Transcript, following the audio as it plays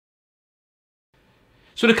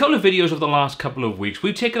So in a couple of videos over the last couple of weeks,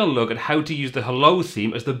 we've taken a look at how to use the Hello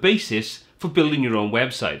theme as the basis for building your own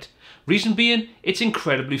website. Reason being, it's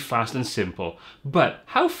incredibly fast and simple. But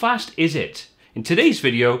how fast is it? In today's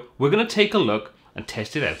video, we're going to take a look and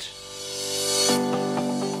test it out.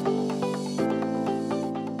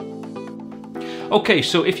 Okay,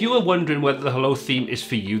 so if you are wondering whether the Hello theme is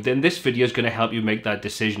for you, then this video is going to help you make that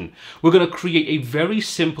decision. We're going to create a very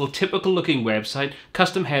simple, typical looking website,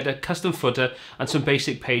 custom header, custom footer, and some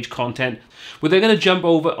basic page content. We're then going to jump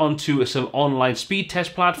over onto some online speed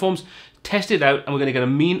test platforms, test it out, and we're going to get a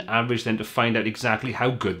mean average then to find out exactly how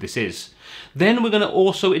good this is. Then we're going to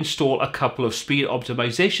also install a couple of speed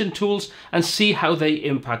optimization tools and see how they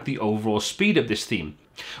impact the overall speed of this theme.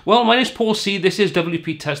 Well, my name is Paul C. This is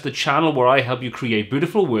WPTuts, the channel where I help you create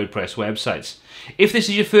beautiful WordPress websites. If this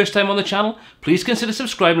is your first time on the channel, please consider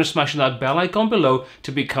subscribing and smashing that bell icon below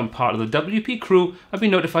to become part of the WP crew and be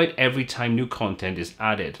notified every time new content is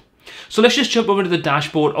added. So let's just jump over to the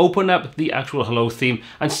dashboard, open up the actual Hello theme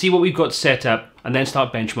and see what we've got set up and then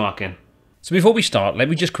start benchmarking. So before we start, let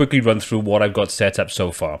me just quickly run through what I've got set up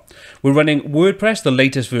so far. We're running WordPress, the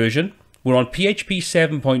latest version. We're on PHP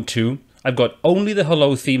 7.2. I've got only the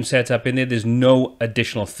Hello theme set up in there. There's no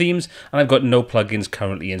additional themes, and I've got no plugins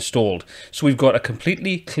currently installed. So we've got a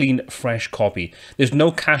completely clean, fresh copy. There's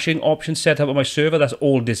no caching option set up on my server. That's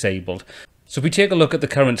all disabled. So if we take a look at the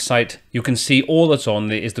current site, you can see all that's on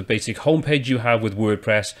there is the basic homepage you have with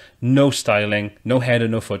WordPress, no styling, no header,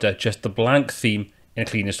 no footer, just the blank theme in a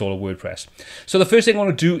clean install of WordPress. So the first thing I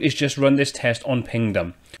want to do is just run this test on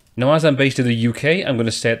Pingdom. Now, as I'm based in the UK, I'm going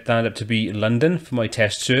to set that up to be London for my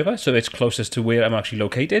test server, so it's closest to where I'm actually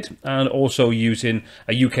located, and also using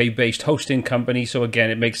a UK-based hosting company, so again,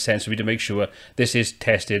 it makes sense for me to make sure this is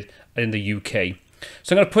tested in the UK.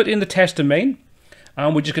 So I'm going to put in the test domain,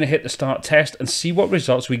 and we're just going to hit the start test and see what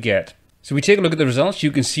results we get. So we take a look at the results.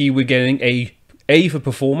 You can see we're getting A for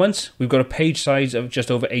performance. We've got a page size of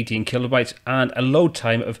just over 18 kilobytes and a load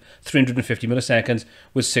time of 350 milliseconds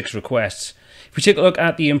with 6 requests. If we take a look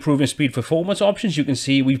at the improving speed performance options, you can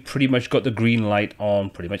see we've pretty much got the green light on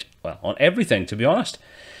on everything, to be honest.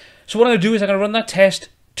 So what I'm going to do is I'm going to run that test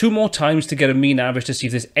 2 more times to get a mean average to see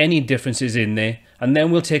if there's any differences in there, and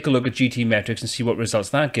then we'll take a look at GT metrics and see what results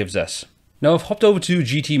that gives us. Now I've hopped over to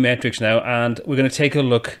GT metrics now, and we're going to take a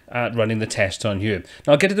look at running the tests on here.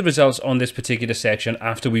 Now I'll get to the results on this particular section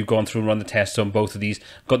after we've gone through and run the tests on both of these,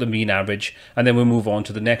 got the mean average, and then we'll move on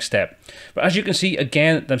to the next step. But as you can see,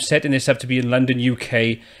 again, I'm setting this up to be in London,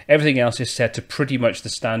 UK. Everything else is set to pretty much the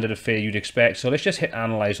standard of fare you'd expect. So let's just hit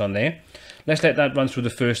analyze on there. Let's let that run through the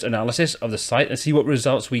first analysis of the site and see what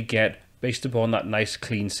results we get based upon that nice,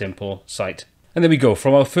 clean, simple site. And there we go.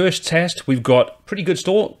 From our first test, we've got pretty good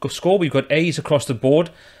score. We've got A's across the board.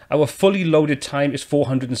 Our fully loaded time is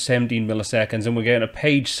 417 milliseconds, and we're getting a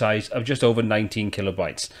page size of just over 19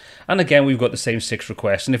 kilobytes. And again, we've got the same 6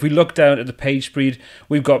 requests. And if we look down at the page speed,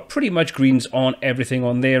 we've got pretty much greens on everything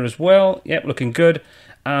on there as well. Yep, looking good.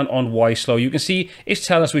 And on Y slow, you can see it's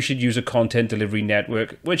telling us we should use a content delivery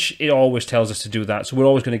network, which it always tells us to do that. So we're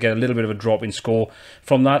always going to get a little bit of a drop in score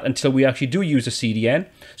from that until we actually do use a CDN.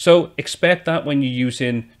 So expect that when you're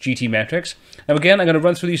using GT metrics. Now again, I'm going to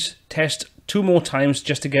run through these tests 2 more times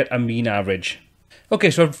just to get a mean average.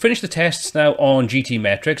 Okay, so I've finished the tests now on GT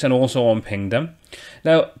metrics and also on Pingdom.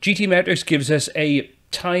 Now GT metrics gives us a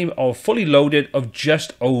time of fully loaded of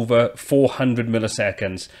just over 400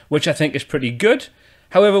 milliseconds, which I think is pretty good.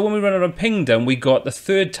 However, when we run it on Pingdom, we got the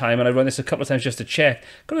 3rd time, and I run this a couple of times just to check,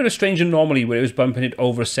 got a bit of strange anomaly where it was bumping it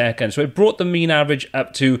over a second. So it brought the mean average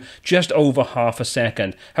up to just over half a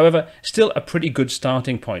second. However, still a pretty good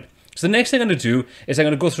starting point. So the next thing I'm going to do is I'm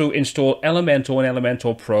going to go through, install Elementor and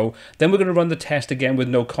Elementor Pro. Then we're going to run the test again with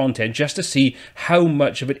no content just to see how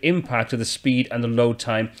much of an impact of the speed and the load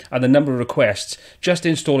time and the number of requests just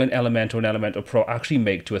installing Elementor and Elementor Pro actually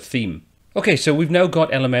make to a theme. Okay, so we've now got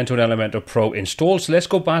Elementor and Elementor Pro installed, so let's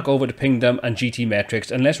go back over to Pingdom and GT metrics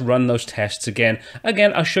and let's run those tests again.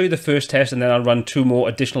 Again, I'll show you the first test and then I'll run 2 more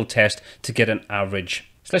additional tests to get an average.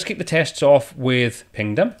 So let's kick the tests off with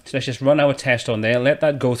Pingdom. So let's just run our test on there, let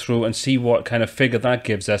that go through and see what kind of figure that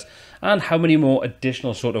gives us and how many more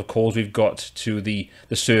additional sort of calls we've got to the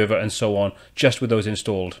server and so on just with those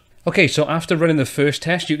installed. Okay, so after running the first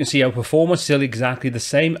test, you can see our performance still exactly the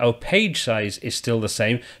same. Our page size is still the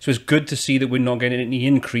same. So it's good to see that we're not getting any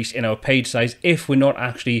increase in our page size if we're not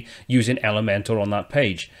actually using Elementor on that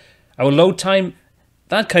page. Our load time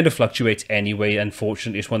That kind of fluctuates anyway,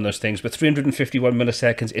 unfortunately. It's one of those things, but 351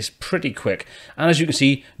 milliseconds is pretty quick. And as you can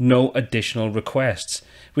see, no additional requests.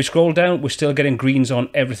 We scroll down, we're still getting greens on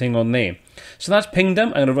everything on there. So that's Pingdom.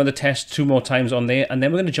 I'm going to run the test 2 more times on there, and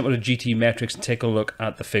then we're going to jump over to GT Metrics and take a look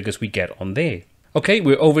at the figures we get on there. Okay,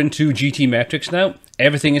 we're over into GT Metrics now.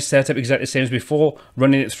 Everything is set up exactly the same as before,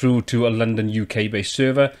 running it through to a London, UK based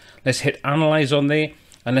server. Let's hit Analyze on there,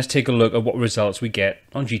 and let's take a look at what results we get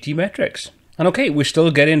on GT Metrics. And okay, we're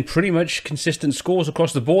still getting pretty much consistent scores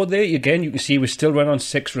across the board there. Again, you can see we're still running on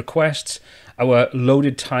 6 requests. Our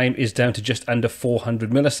loaded time is down to just under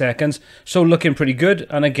 400 milliseconds, so looking pretty good.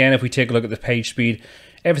 And again, if we take a look at the page speed,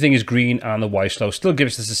 everything is green, and the Y slow still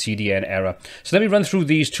gives us a CDN error. So let me run through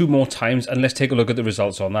these 2 more times and let's take a look at the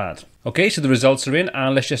results on that. Okay, so the results are in,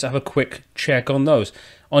 and let's just have a quick check on those.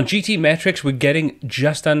 On GT Metrics, we're getting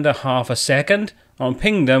just under half a second. On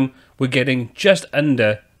Pingdom, we're getting just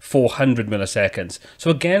under 400 milliseconds. So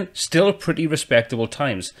again, still pretty respectable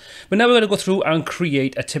times. But now we're going to go through and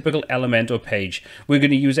create a typical Elementor page. We're going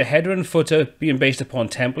to use a header and footer being based upon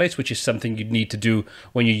templates, which is something you'd need to do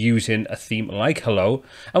when you're using a theme like Hello.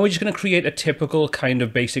 And we're just going to create a typical kind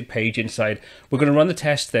of basic page inside. We're going to run the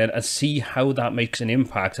test then and see how that makes an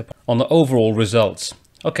impact on the overall results.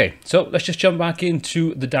 Okay, so let's just jump back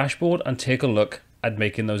into the dashboard and take a look at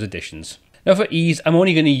making those additions. Now for ease, I'm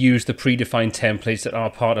only going to use the predefined templates that are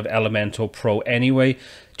part of Elementor Pro anyway.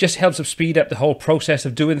 Just helps us speed up the whole process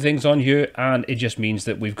of doing things on here, and it just means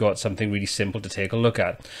that we've got something really simple to take a look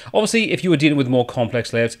at. Obviously, if you were dealing with more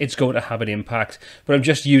complex layouts, it's going to have an impact, but I'm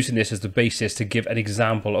just using this as the basis to give an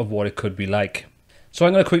example of what it could be like. So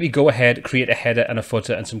I'm going to quickly go ahead, create a header and a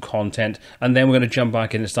footer and some content, and then we're going to jump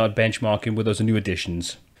back in and start benchmarking with those new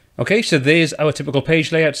additions. Okay, so there's our typical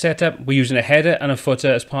page layout setup. We're using a header and a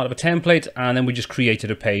footer as part of a template, and then we just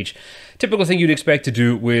created a page. Typical thing you'd expect to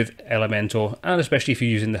do with Elementor, and especially if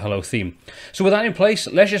you're using the Hello theme. So with that in place,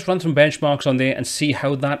 let's just run some benchmarks on there and see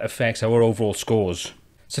how that affects our overall scores.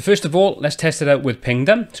 So first of all, let's test it out with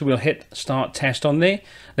Pingdom. So we'll hit Start Test on there,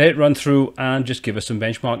 let it run through and just give us some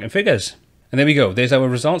benchmarking figures. And there we go, there's our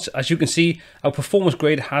results. As you can see, our performance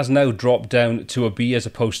grade has now dropped down to a B as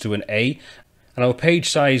opposed to an A. And our page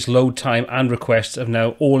size, load time and requests have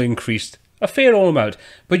now all increased a fair old amount.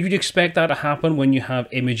 But you'd expect that to happen when you have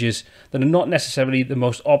images that are not necessarily the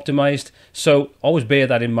most optimized. So always bear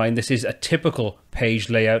that in mind. This is a typical page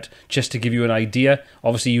layout, just to give you an idea.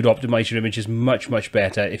 Obviously, you'd optimize your images much, much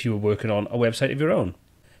better if you were working on a website of your own.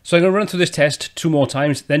 So I'm going to run through this test 2 more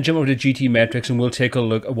times, then jump over to GT Metrics and we'll take a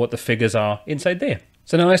look at what the figures are inside there.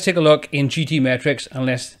 So now let's take a look in GT Metrics and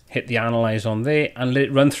let's hit the Analyze on there and let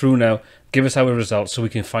it run through now, give us our results so we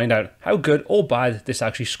can find out how good or bad this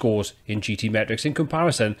actually scores in GT Metrics in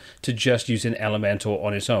comparison to just using Elementor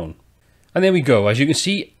on its own. And there we go. As you can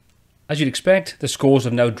see, as you'd expect, the scores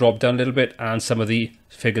have now dropped down a little bit and some of the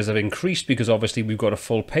figures have increased because obviously we've got a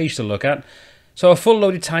full page to look at. So our full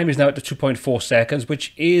loaded time is now at 2.4 seconds,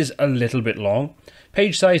 which is a little bit long.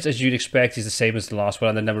 Page size, as you'd expect, is the same as the last one,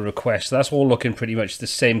 and the number of requests. So that's all looking pretty much the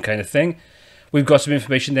same kind of thing. We've got some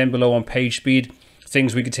information then below on page speed,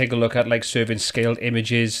 things we could take a look at like serving scaled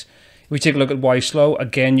images. If we take a look at Y slow,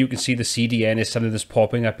 again, you can see the CDN is something that's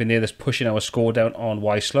popping up in there that's pushing our score down on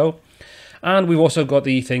Y slow. And we've also got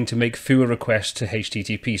the thing to make fewer requests to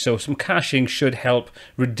HTTP. So some caching should help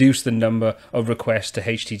reduce the number of requests to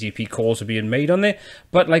HTTP calls that are being made on there.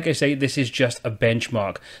 But like I say, this is just a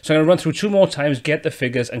benchmark. So I'm going to run through 2 more times, get the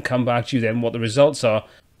figures and come back to you then what the results are.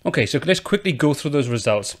 Okay, so let's quickly go through those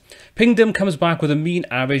results. Pingdom comes back with a mean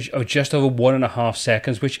average of just over 1.5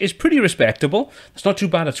 seconds, which is pretty respectable. It's not too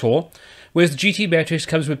bad at all. Whereas the GT Metrics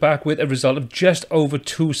comes back with a result of just over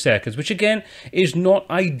 2 seconds, which again is not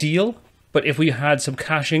ideal. But if we had some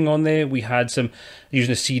caching on there, we had some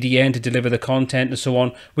using a CDN to deliver the content and so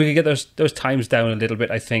on, we could get those times down a little bit,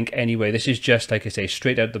 I think, anyway. This is just, like I say,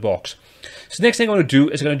 straight out the box. So the next thing I'm going to do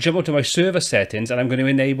is I'm going to jump up to my server settings and I'm going to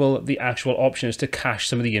enable the actual options to cache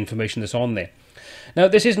some of the information that's on there. Now,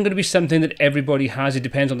 this isn't going to be something that everybody has. It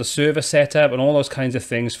depends on the server setup and all those kinds of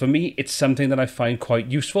things. For me, it's something that I find quite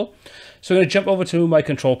useful. So I'm going to jump over to my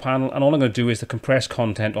control panel and all I'm going to do is the compress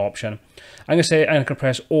content option. I'm going to say I'm going to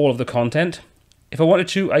compress all of the content. If I wanted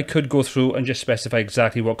to, I could go through and just specify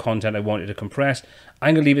exactly what content I wanted to compress.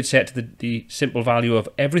 I'm going to leave it set to the simple value of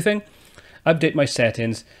everything. Update my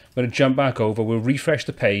settings. I'm going to jump back over. We'll refresh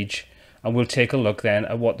the page and we'll take a look then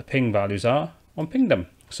at what the ping values are on Pingdom.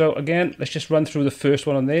 So again, let's just run through the first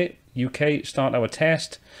one on there. UK, start our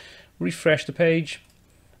test, refresh the page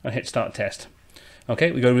and hit start test.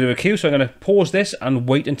 Okay, we got a bit of a queue, so I'm going to pause this and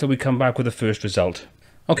wait until we come back with the first result.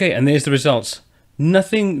 Okay, and there's the results.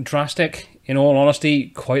 Nothing drastic in all honesty,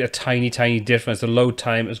 quite a tiny difference. The load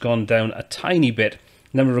time has gone down a tiny bit.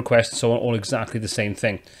 Number of requests and so on, all exactly the same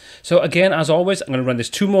thing. So again, as always, I'm going to run this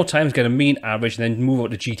 2 more times, get a mean average, and then move on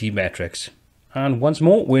to GT metrics. And once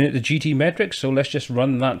more, we're into GT metrics, so let's just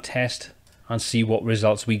run that test and see what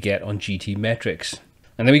results we get on GT metrics.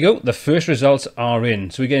 And there we go, the first results are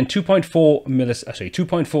in. So we're getting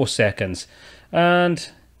 2.4 seconds, and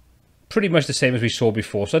pretty much the same as we saw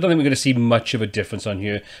before. So I don't think we're going to see much of a difference on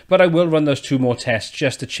here, but I will run those 2 more tests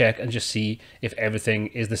just to check and just see if everything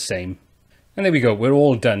is the same. And there we go, we're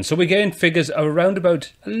all done. So we're getting figures of around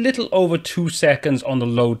about a little over 2 seconds on the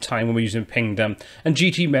load time when we're using Pingdom. And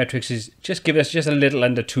GT metrics is just giving us just a little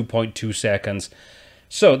under 2.2 seconds.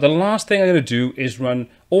 So the last thing I'm going to do is run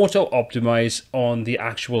auto optimize on the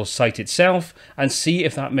actual site itself and see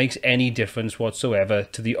if that makes any difference whatsoever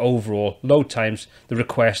to the overall load times, the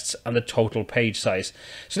requests and the total page size.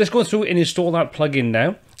 So let's go through and install that plugin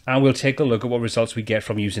now, and we'll take a look at what results we get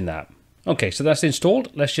from using that. Okay, so that's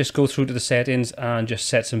installed. Let's just go through to the settings and just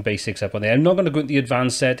set some basics up on there. I'm not going to go into the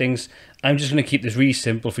advanced settings. I'm just going to keep this really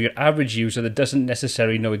simple for your average user that doesn't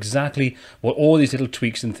necessarily know exactly what all these little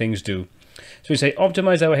tweaks and things do. So we say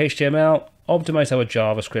optimize our HTML, optimize our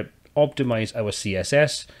JavaScript, optimize our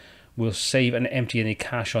CSS. We'll save and empty any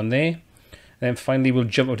cache on there. And then finally, we'll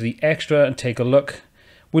jump over to the extra and take a look.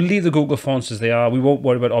 We'll leave the Google fonts as they are. We won't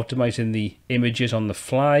worry about optimizing the images on the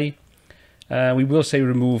fly. We will say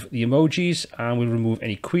remove the emojis, and we'll remove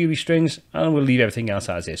any query strings, and we'll leave everything else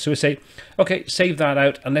as is. So we say, okay, save that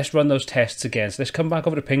out, and let's run those tests again. So let's come back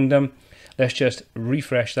over to Pingdom. Let's just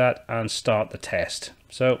refresh that and start the test.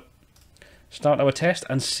 So start our test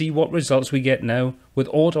and see what results we get now with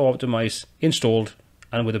auto optimize installed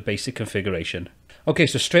and with a basic configuration. Okay,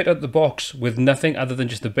 so straight out the box with nothing other than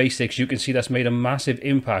just the basics, you can see that's made a massive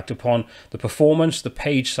impact upon the performance, the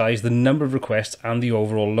page size, the number of requests, and the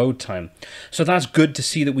overall load time. So that's good to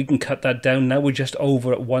see that we can cut that down. Now we're just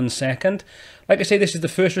over at 1 second. Like I say, this is the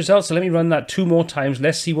first result, so let me run that 2 more times.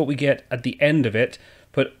 Let's see what we get at the end of it.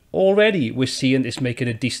 But already we're seeing it's making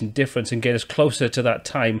a decent difference and get us closer to that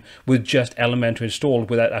time with just Elementor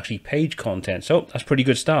installed without actually page content. So that's a pretty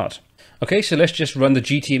good start. Okay, so let's just run the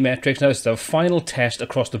GT metrics. Now it's the final test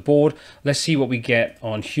across the board. Let's see what we get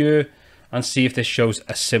on here and see if this shows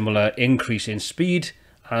a similar increase in speed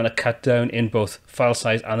and a cut down in both file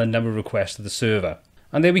size and the number of requests to the server.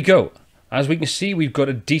 And there we go. As we can see, we've got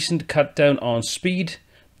a decent cut down on speed.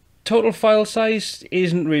 Total file size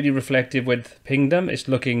isn't really reflective with Pingdom. It's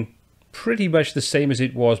looking pretty much the same as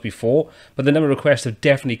it was before, but the number of requests have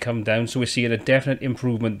definitely come down, so we're seeing a definite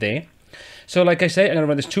improvement there. So like I say, I'm going to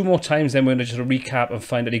run this 2 more times, then we're going to just recap and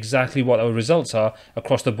find out exactly what our results are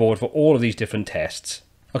across the board for all of these different tests.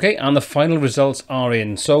 Okay, and the final results are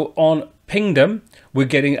in. So on Pingdom, we're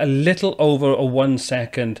getting a little over a 1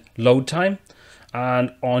 second load time,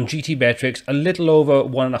 and on GT metrics, a little over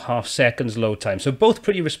 1.5 seconds load time. So both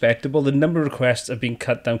pretty respectable. The number of requests have been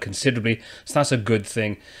cut down considerably, so that's a good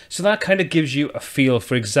thing. So that kind of gives you a feel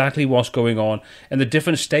for exactly what's going on in the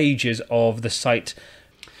different stages of the site.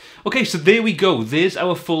 Okay, so there we go. There's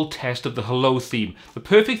our full test of the Hello theme. The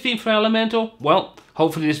perfect theme for Elementor? Well,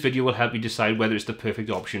 hopefully this video will help you decide whether it's the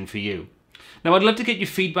perfect option for you. Now, I'd love to get your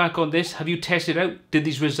feedback on this. Have you tested out? Did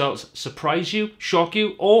these results surprise you, shock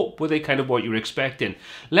you, or were they kind of what you were expecting?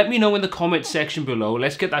 Let me know in the comment section below.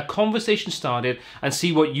 Let's get that conversation started and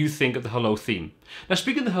see what you think of the Hello theme. Now,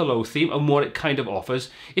 speaking of the Hello theme and what it kind of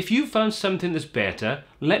offers, if you found something that's better,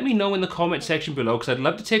 let me know in the comment section below, because I'd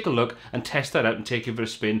love to take a look and test that out and take it for a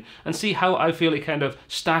spin and see how I feel it kind of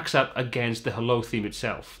stacks up against the Hello theme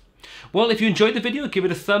itself. Well, if you enjoyed the video, give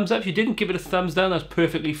it a thumbs up. If you didn't, give it a thumbs down. That's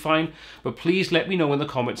perfectly fine. But please let me know in the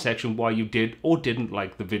comment section why you did or didn't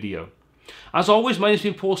like the video. As always, my name's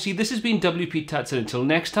been Paul C. This has been WPTuts, and until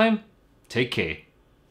next time, take care.